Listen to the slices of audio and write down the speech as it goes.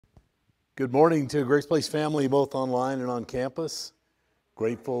Good morning to Grace Place family, both online and on campus.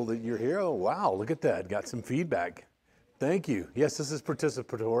 Grateful that you're here. Oh, wow, look at that. Got some feedback. Thank you. Yes, this is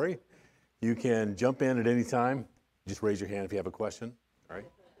participatory. You can jump in at any time. Just raise your hand if you have a question. All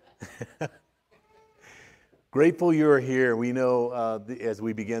right. Grateful you're here. We know as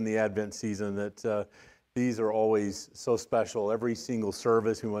we begin the Advent season that these are always so special. Every single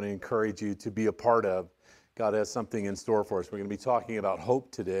service we want to encourage you to be a part of. God has something in store for us. We're going to be talking about hope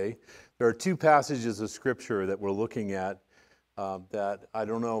today. There are two passages of Scripture that we're looking at that I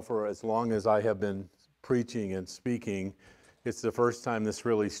don't know, for as long as I have been preaching and speaking, it's the first time this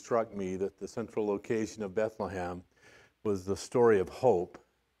really struck me that the central location of Bethlehem was the story of hope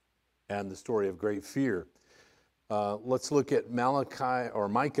and the story of great fear. Let's look at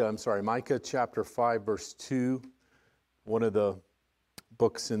Micah chapter 5, verse 2, one of the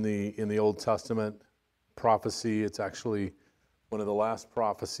books in the Old Testament prophecy. It's actually one of the last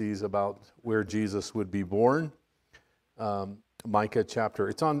prophecies about where Jesus would be born. Micah chapter,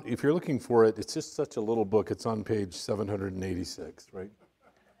 it's on, if you're looking for it, it's just such a little book. It's on page 786, right?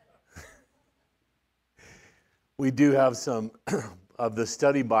 We do have some of the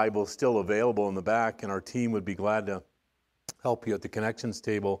study Bible still available in the back, and our team would be glad to help you at the connections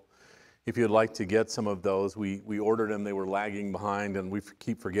table. If you'd like to get some of those, we ordered them. They were lagging behind, and we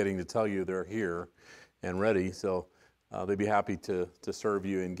keep forgetting to tell you they're here and ready. So they'd be happy to serve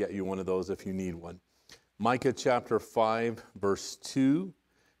you and get you one of those if you need one. Micah chapter 5, verse 2.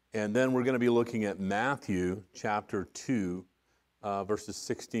 And then we're going to be looking at Matthew chapter 2, verses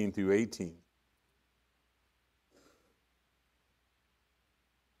 16 through 18.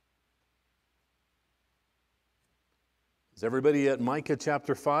 Is everybody at Micah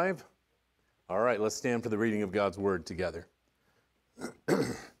chapter 5? All right, let's stand for the reading of God's word together.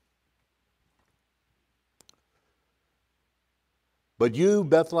 But you,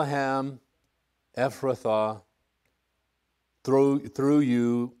 Bethlehem, Ephrathah, though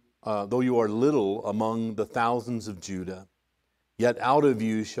you are little among the thousands of Judah, yet out of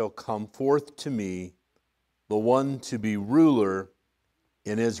you shall come forth to me the one to be ruler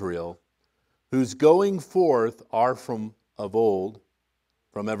in Israel, whose going forth are from of old,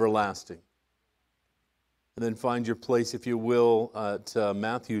 from everlasting. And then find your place, if you will, at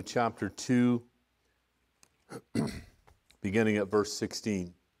Matthew chapter 2, beginning at verse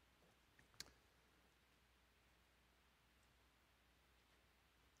 16.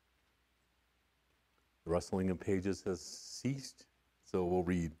 The rustling of pages has ceased, so we'll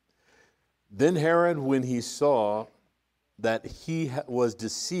read. Then Herod, when he saw that he was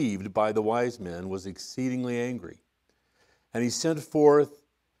deceived by the wise men, was exceedingly angry. And he sent forth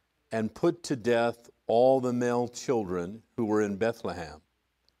and put to death all the male children who were in Bethlehem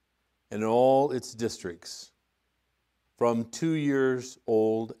and in all its districts, from 2 years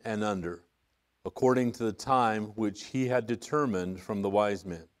old and under, according to the time which he had determined from the wise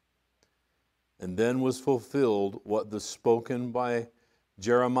men. And then was fulfilled what was spoken by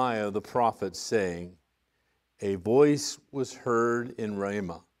Jeremiah the prophet, saying, A voice was heard in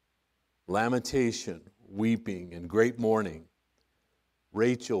Ramah, lamentation, weeping, and great mourning,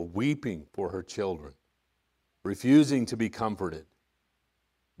 Rachel weeping for her children, refusing to be comforted,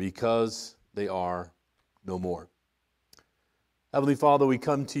 because they are no more. Heavenly Father, we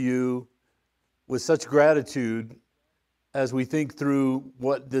come to you with such gratitude as we think through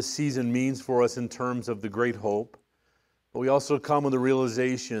what this season means for us in terms of the great hope. But we also come with the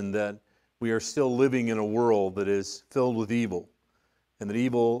realization that we are still living in a world that is filled with evil, and that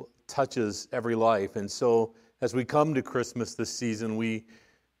evil touches every life. And so as we come to Christmas this season, we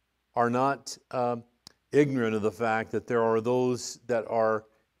are not ignorant of the fact that there are those that are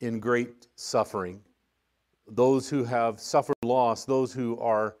in great suffering, those who have suffered loss, those who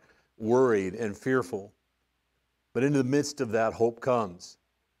are worried and fearful. But in the midst of that, hope comes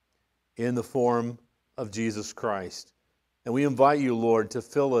in the form of Jesus Christ. And we invite you, Lord, to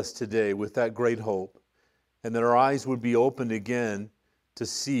fill us today with that great hope, and that our eyes would be opened again to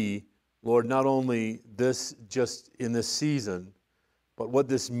see, Lord, not only this just in this season, but what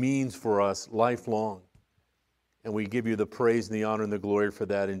this means for us lifelong. And we give you the praise and the honor and the glory for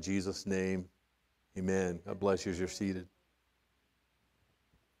that in Jesus' name. Amen. God bless you as you're seated.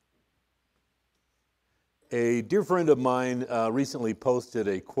 A dear friend of mine recently posted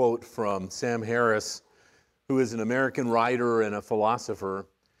a quote from Sam Harris, who is an American writer and a philosopher.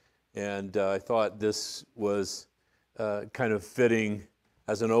 And I thought this was kind of fitting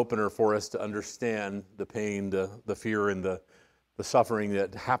as an opener for us to understand the pain, the fear, and the suffering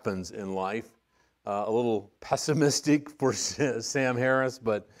that happens in life. A little pessimistic for Sam Harris,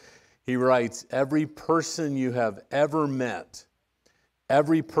 but he writes, every person you have ever met,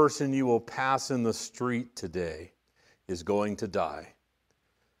 Every person you will pass in the street today is going to die.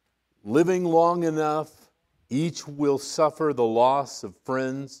 Living long enough, each will suffer the loss of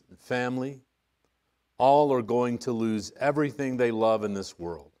friends and family. All are going to lose everything they love in this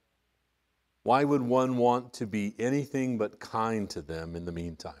world. Why would one want to be anything but kind to them in the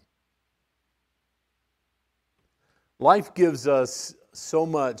meantime? Life gives us so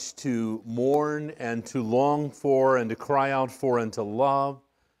much to mourn and to long for and to cry out for and to love: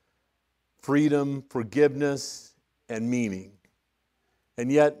 freedom, forgiveness, and meaning.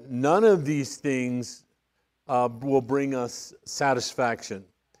 And yet none of these things will bring us satisfaction.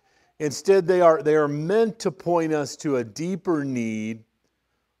 Instead, they are meant to point us to a deeper need,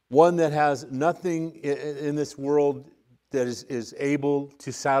 one that has nothing in this world that is able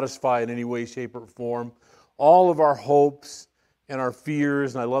to satisfy in any way, shape, or form. All of our hopes and our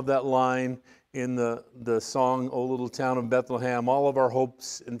fears, and I love that line in the song, O Little Town of Bethlehem, all of our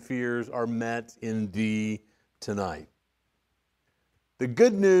hopes and fears are met in Thee tonight. The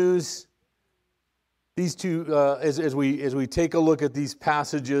good news, these two, as we take a look at these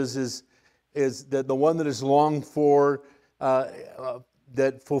passages, is that the one that is longed for,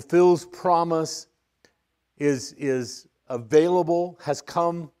 that fulfills promise, is available, has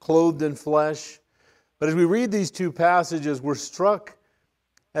come clothed in flesh. But as we read these two passages, we're struck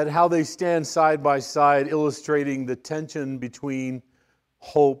at how they stand side by side, illustrating the tension between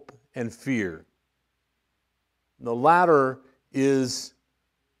hope and fear. The latter is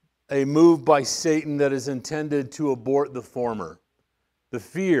a move by Satan that is intended to abort the former. The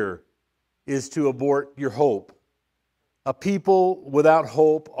fear is to abort your hope. A people without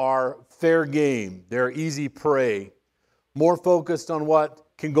hope are fair game. They're easy prey, more focused on what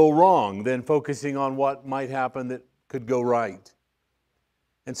can go wrong than focusing on what might happen that could go right.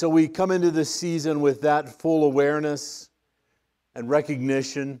 And so we come into this season with that full awareness and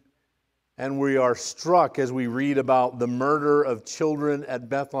recognition, and we are struck as we read about the murder of children at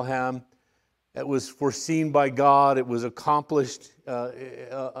Bethlehem. It was foreseen by God. It was accomplished,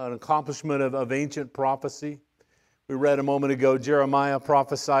 an accomplishment of ancient prophecy. We read a moment ago, Jeremiah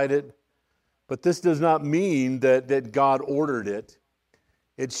prophesied it. But this does not mean that God ordered it.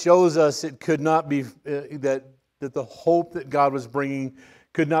 It shows us it could not be, that the hope that God was bringing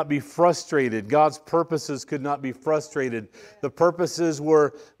could not be frustrated. God's purposes could not be frustrated. The purposes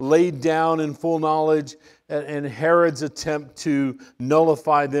were laid down in full knowledge, and Herod's attempt to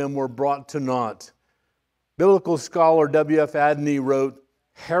nullify them were brought to naught. Biblical scholar W.F. Adney wrote,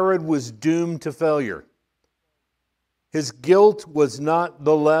 Herod was doomed to failure. His guilt was not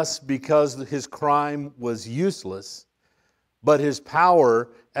the less because his crime was useless, but his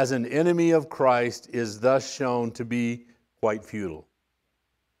power as an enemy of Christ is thus shown to be quite futile.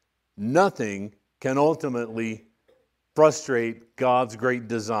 Nothing can ultimately frustrate God's great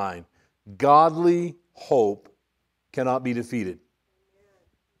design. Godly hope cannot be defeated.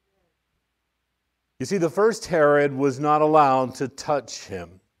 You see, the first Herod was not allowed to touch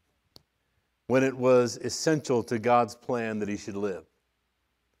him when it was essential to God's plan that he should live.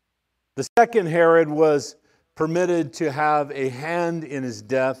 The second Herod was permitted to have a hand in his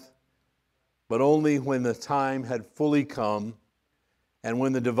death, but only when the time had fully come and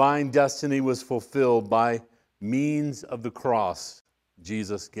when the divine destiny was fulfilled. By means of the cross,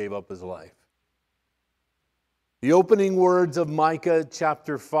 Jesus gave up his life. The opening words of Micah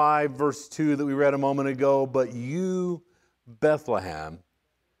chapter 5, verse 2 that we read a moment ago, but you, Bethlehem,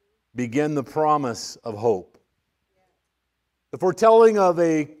 begin the promise of hope. The foretelling of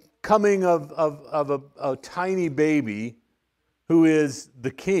a coming of a tiny baby who is the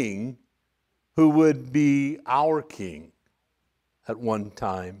king, who would be our king at one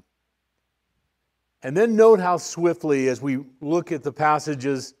time. And then note how swiftly, as we look at the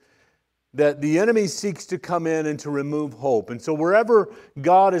passages, that the enemy seeks to come in and to remove hope. And so wherever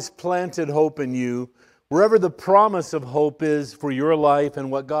God has planted hope in you, wherever the promise of hope is for your life and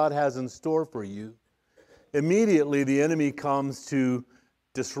what God has in store for you, immediately the enemy comes to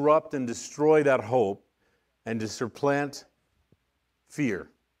disrupt and destroy that hope and to supplant fear.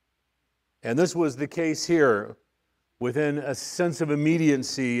 And this was the case here. Within a sense of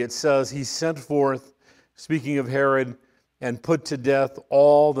immediacy, it says, he sent forth, speaking of Herod, and put to death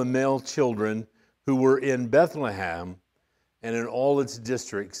all the male children who were in Bethlehem and in all its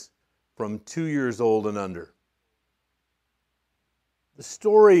districts from 2 years old and under. The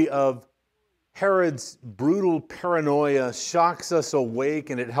story of Herod's brutal paranoia shocks us awake,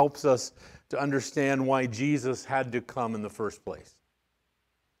 and it helps us to understand why Jesus had to come in the first place.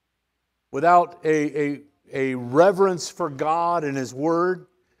 Without a reverence for God and His Word,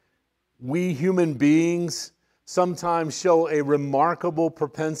 we human beings sometimes show a remarkable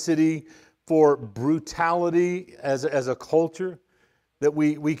propensity for brutality as a culture, that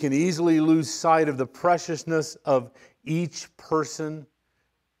we can easily lose sight of the preciousness of each person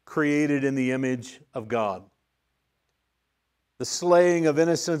created in the image of God. The slaying of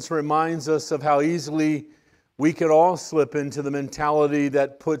innocents reminds us of how easily we could all slip into the mentality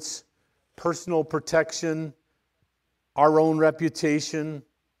that puts personal protection, our own reputation,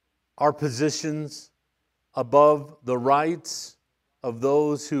 our positions above the rights of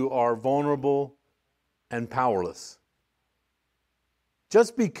those who are vulnerable and powerless.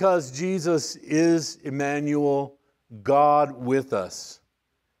 Just because Jesus is Emmanuel, God with us,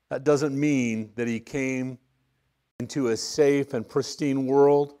 that doesn't mean that he came into a safe and pristine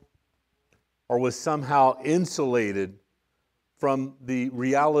world or was somehow insulated from the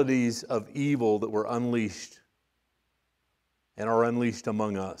realities of evil that were unleashed and are unleashed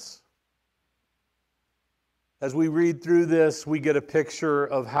among us. As we read through this, we get a picture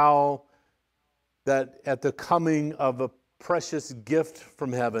of how that at the coming of a precious gift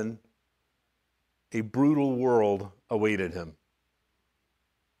from heaven, a brutal world awaited him.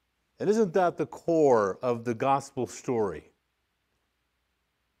 And isn't that the core of the gospel story?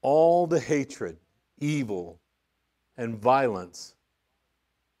 All the hatred, evil, and violence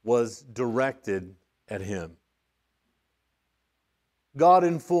was directed at him. God,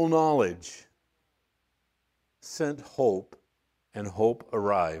 in full knowledge, sent hope, and hope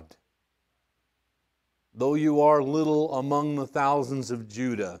arrived. Though you are little among the thousands of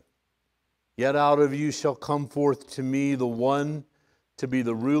Judah, yet out of you shall come forth to me the one to be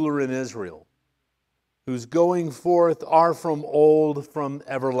the ruler in Israel, whose going forth are from old, from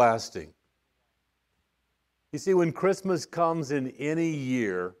everlasting. You see, when Christmas comes in any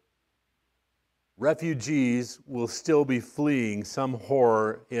year, refugees will still be fleeing some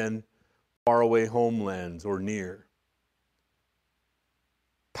horror in faraway homelands or near.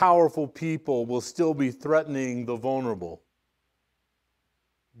 Powerful people will still be threatening the vulnerable.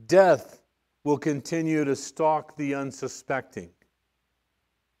 Death will continue to stalk the unsuspecting.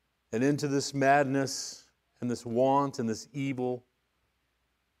 And into this madness and this want and this evil,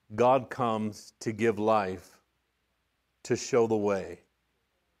 God comes to give life, to show the way,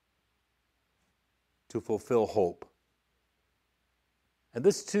 to fulfill hope. And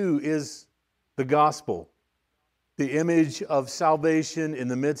this too is the gospel. The image of salvation in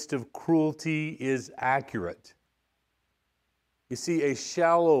the midst of cruelty is accurate. You see, a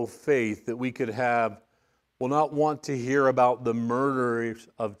shallow faith that we could have will not want to hear about the murders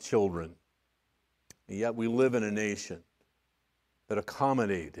of children. And yet we live in a nation that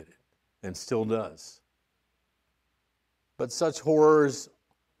accommodated it and still does. But such horrors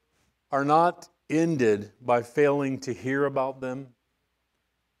are not ended by failing to hear about them,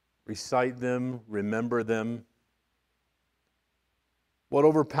 recite them, remember them. What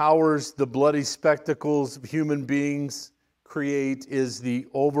overpowers the bloody spectacles of human beings create is the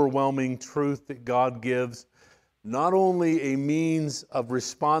overwhelming truth that God gives, not only a means of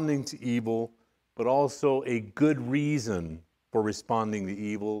responding to evil, but also a good reason for responding to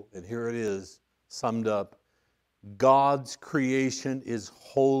evil. And here it is, summed up. God's creation is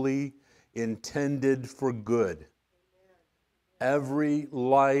holy, intended for good. Every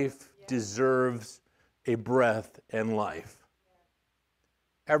life deserves a breath and life.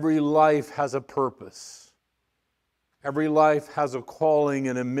 Every life has a purpose. Every life has a calling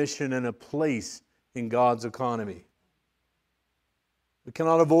and a mission and a place in God's economy. We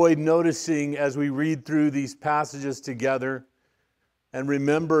cannot avoid noticing as we read through these passages together and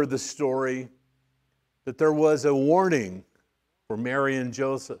remember the story that there was a warning for Mary and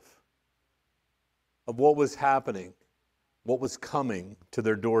Joseph of what was happening, what was coming to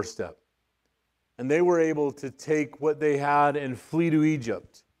their doorstep. And they were able to take what they had and flee to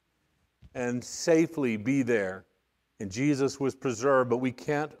Egypt and safely be there. And Jesus was preserved, but we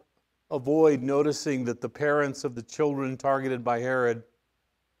can't avoid noticing that the parents of the children targeted by Herod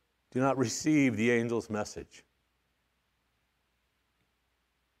do not receive the angel's message.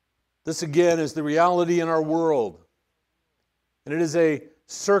 This again is the reality in our world. And it is a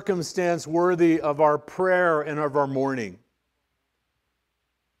circumstance worthy of our prayer and of our mourning.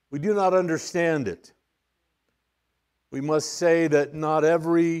 We do not understand it. We must say that not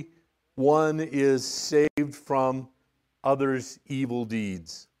every one is saved from others' evil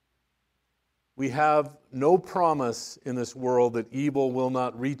deeds. We have no promise in this world that evil will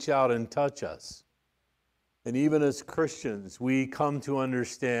not reach out and touch us. And even as Christians, we come to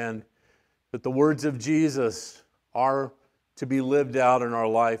understand that the words of Jesus are to be lived out in our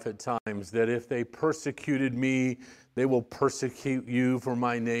life at times, that if they persecuted me, they will persecute you for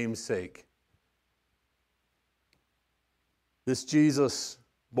my name's sake. This Jesus,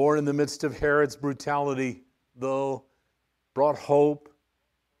 born in the midst of Herod's brutality, though, brought hope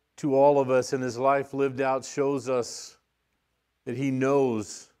to all of us, and his life lived out shows us that he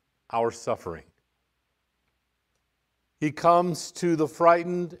knows our suffering. He comes to the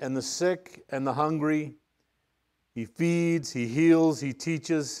frightened and the sick and the hungry. He feeds, he heals, he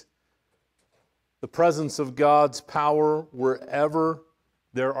teaches. The presence of God's power wherever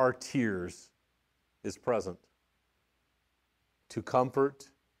there are tears is present. To comfort,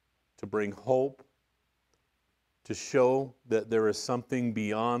 to bring hope, to show that there is something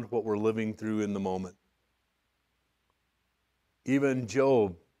beyond what we're living through in the moment. Even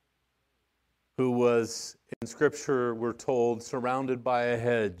Job, who was, in Scripture, we're told, surrounded by a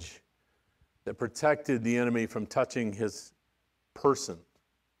hedge that protected the enemy from touching his person.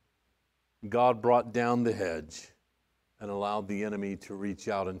 God brought down the hedge and allowed the enemy to reach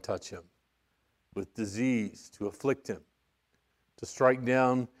out and touch him with disease, to afflict him, to strike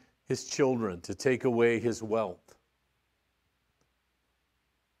down his children, to take away his wealth.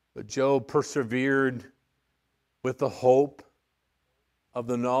 But Job persevered with the hope of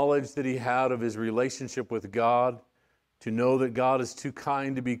the knowledge that he had of his relationship with God, to know that God is too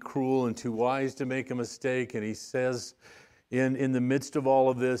kind to be cruel and too wise to make a mistake. And he says, in the midst of all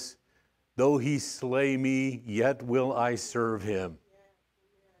of this, though he slay me, yet will I serve him.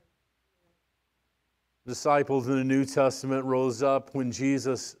 Disciples in the New Testament rose up when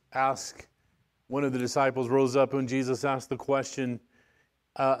Jesus asked, one of the disciples rose up when Jesus asked the question,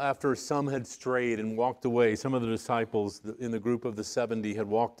 after some had strayed and walked away. Some of the disciples in the group of the 70 had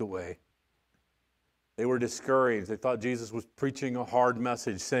walked away. They were discouraged. They thought Jesus was preaching a hard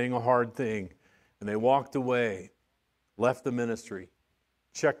message, saying a hard thing. And they walked away, left the ministry,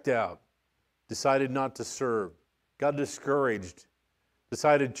 checked out, decided not to serve, got discouraged,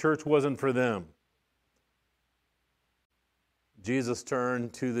 decided church wasn't for them. Jesus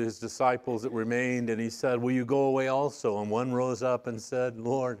turned to his disciples that remained and he said, will you go away also? And one rose up and said,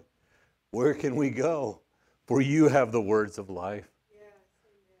 Lord, where can we go? For you have the words of life.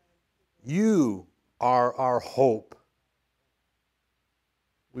 You are our hope.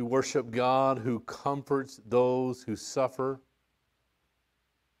 We worship God who comforts those who suffer,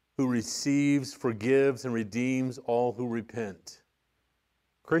 who receives, forgives, and redeems all who repent.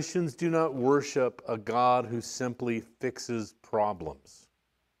 Christians do not worship a God who simply fixes problems.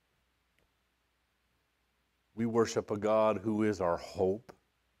 We worship a God who is our hope,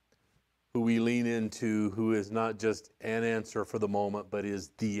 who we lean into, who is not just an answer for the moment, but is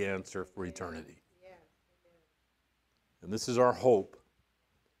the answer for eternity. And this is our hope,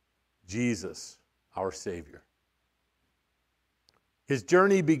 Jesus, our Savior. His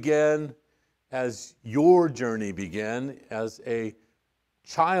journey began as your journey began, as a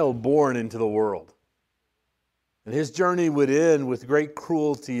child born into the world. And his journey would end with great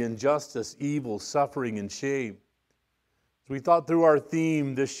cruelty, injustice, evil, suffering, and shame. As we thought through our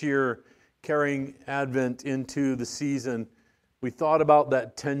theme this year, carrying Advent into the season, we thought about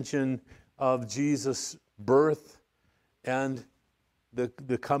that tension of Jesus' birth and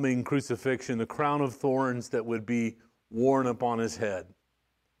the coming crucifixion, the crown of thorns that would be worn upon his head.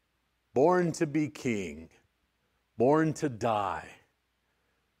 Born to be king, born to die.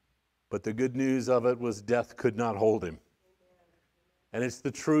 But the good news of it was death could not hold him. And it's the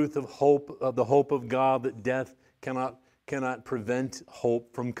truth of hope, of the hope of God, that death cannot prevent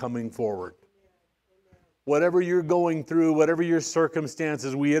hope from coming forward. Whatever you're going through, whatever your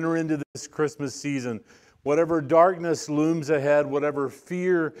circumstances, we enter into this Christmas season. Whatever darkness looms ahead, whatever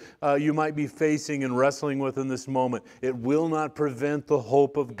fear you might be facing and wrestling with in this moment, it will not prevent the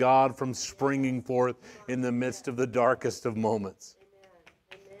hope of God from springing forth in the midst of the darkest of moments.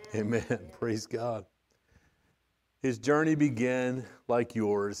 Amen. Amen. Praise God. His journey began like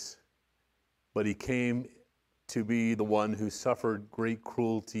yours, but he came to be the one who suffered great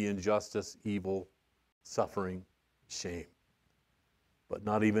cruelty, injustice, evil, suffering, shame. But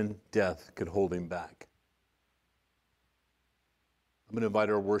not even death could hold him back. I'm going to invite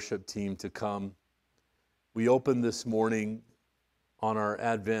our worship team to come. We opened this morning on our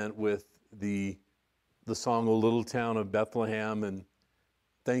Advent with the song, O Little Town of Bethlehem, and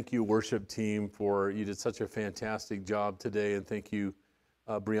thank you, worship team, you did such a fantastic job today, and thank you,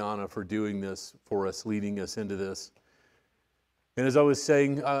 Brianna, for doing this for us, leading us into this. And as I was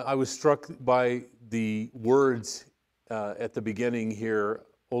saying, I was struck by the words at the beginning here,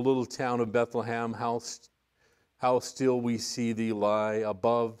 O little town of Bethlehem, how still we see thee lie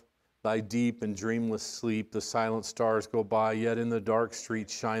above thy deep and dreamless sleep. The silent stars go by, yet in the dark street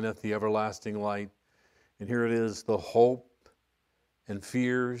shineth the everlasting light. And here it is, the hope and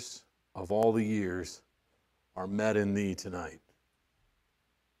fears of all the years are met in thee tonight.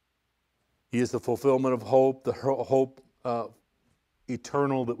 He is the fulfillment of hope, the hope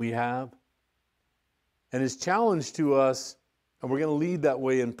eternal that we have. And his challenge to us, and we're going to lead that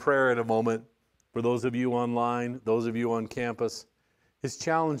way in prayer in a moment, for those of you online, those of you on campus, his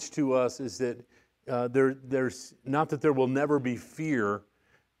challenge to us is that there's not that there will never be fear,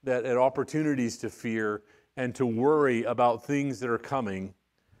 that at opportunities to fear and to worry about things that are coming,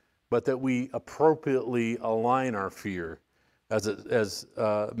 but that we appropriately align our fear. As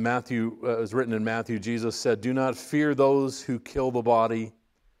Matthew is written in Matthew, Jesus said, "Do not fear those who kill the body,"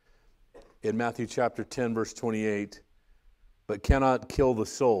 in Matthew chapter 10, verse 28, "but cannot kill the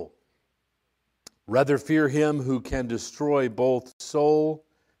soul. Rather fear him who can destroy both soul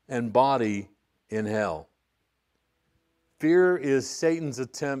and body in hell." Fear is Satan's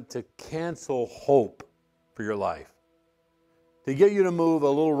attempt to cancel hope for your life, to get you to move a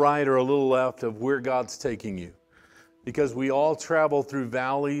little right or a little left of where God's taking you. Because we all travel through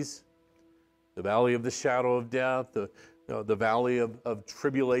valleys, the valley of the shadow of death, the valley of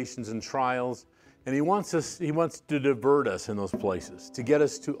tribulations and trials. And he wants to divert us in those places, to get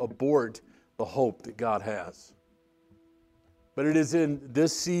us to abort the hope that God has. But it is in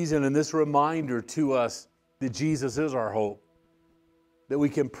this season and this reminder to us that Jesus is our hope, that we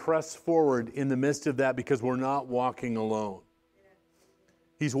can press forward in the midst of that because we're not walking alone.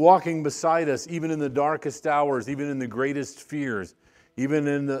 He's walking beside us even in the darkest hours, even in the greatest fears, even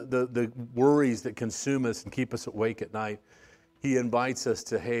in the worries that consume us and keep us awake at night. He invites us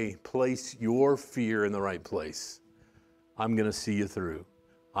to, hey, place your fear in the right place. I'm going to see you through.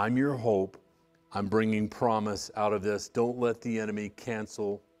 I'm your hope. I'm bringing promise out of this. Don't let the enemy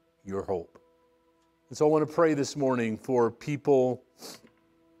cancel your hope. And so I want to pray this morning for people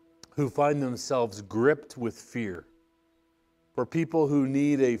who find themselves gripped with fear, for people who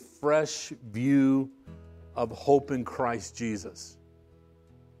need a fresh view of hope in Christ Jesus.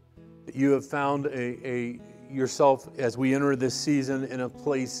 You have found yourself, as we enter this season, in a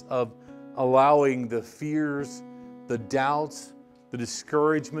place of allowing the fears, the doubts, the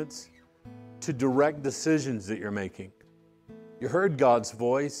discouragements to direct decisions that you're making. You heard God's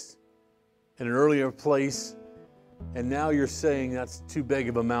voice in an earlier place, and now you're saying that's too big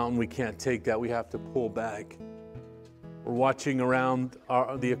of a mountain, we can't take that, we have to pull back. We're watching around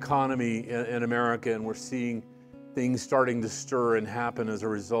the economy in America, and we're seeing things starting to stir and happen as a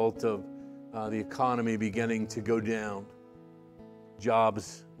result of the economy beginning to go down.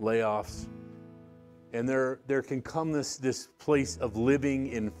 Jobs, layoffs. And there can come this place of living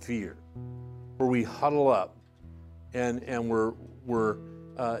in fear, where we huddle up and we're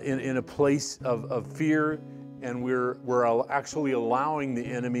in a place of fear, and we're actually allowing the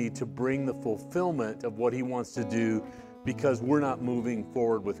enemy to bring the fulfillment of what he wants to do because we're not moving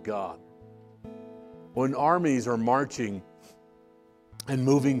forward with God. When armies are marching and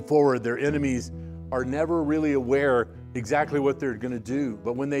moving forward, their enemies are never really aware exactly what they're going to do.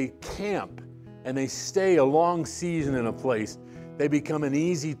 But when they camp and they stay a long season in a place, they become an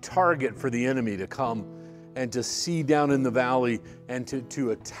easy target for the enemy to come and to see down in the valley and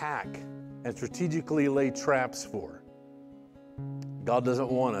to attack and strategically lay traps for. God doesn't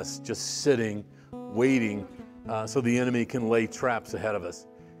want us just sitting, waiting, so the enemy can lay traps ahead of us.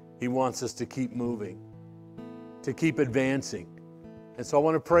 He wants us to keep moving, to keep advancing. And so I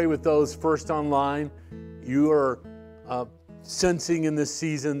want to pray with those first online. You are sensing in this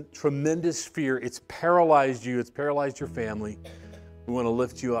season tremendous fear. It's paralyzed you. It's paralyzed your family. We want to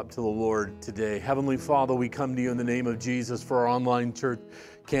lift you up to the Lord today. Heavenly Father, we come to you in the name of Jesus for our online church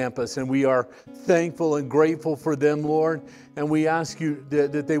campus, and we are thankful and grateful for them, Lord. And we ask you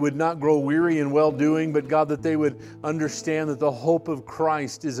that they would not grow weary in well-doing, but God, that they would understand that the hope of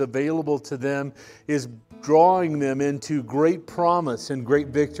Christ is available to them, is drawing them into great promise and great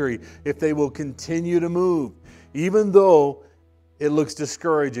victory if they will continue to move, even though it looks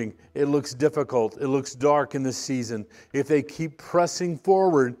discouraging, it looks difficult, it looks dark in this season. If they keep pressing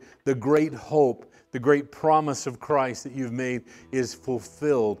forward, the great hope, the great promise of Christ that you've made is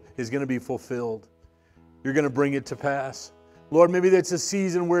fulfilled, is going to be fulfilled. You're going to bring it to pass. Lord, maybe that's a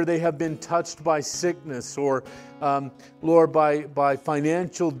season where they have been touched by sickness or, Lord, by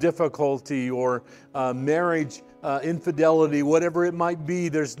financial difficulty or marriage infidelity, whatever it might be.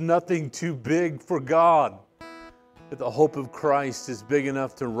 There's nothing too big for God. That the hope of Christ is big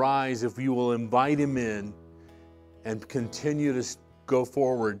enough to rise if you will invite Him in and continue to go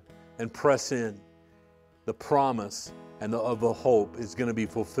forward and press in. The promise and of the hope is going to be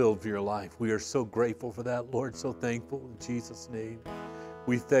fulfilled for your life. We are so grateful for that, Lord, so thankful in Jesus' name.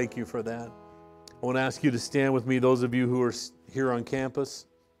 We thank you for that. I want to ask you to stand with me, those of you who are here on campus.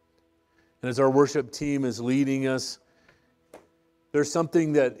 And as our worship team is leading us, there's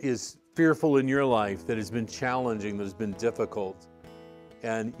something that is fearful in your life, that has been challenging, that has been difficult.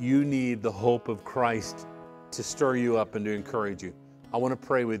 And you need the hope of Christ to stir you up and to encourage you. I want to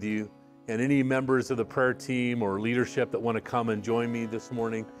pray with you. And any members of the prayer team or leadership that want to come and join me this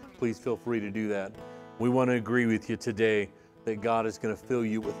morning, please feel free to do that. We want to agree with you today that God is going to fill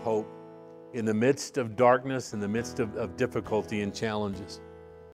you with hope in the midst of darkness, in the midst of difficulty and challenges.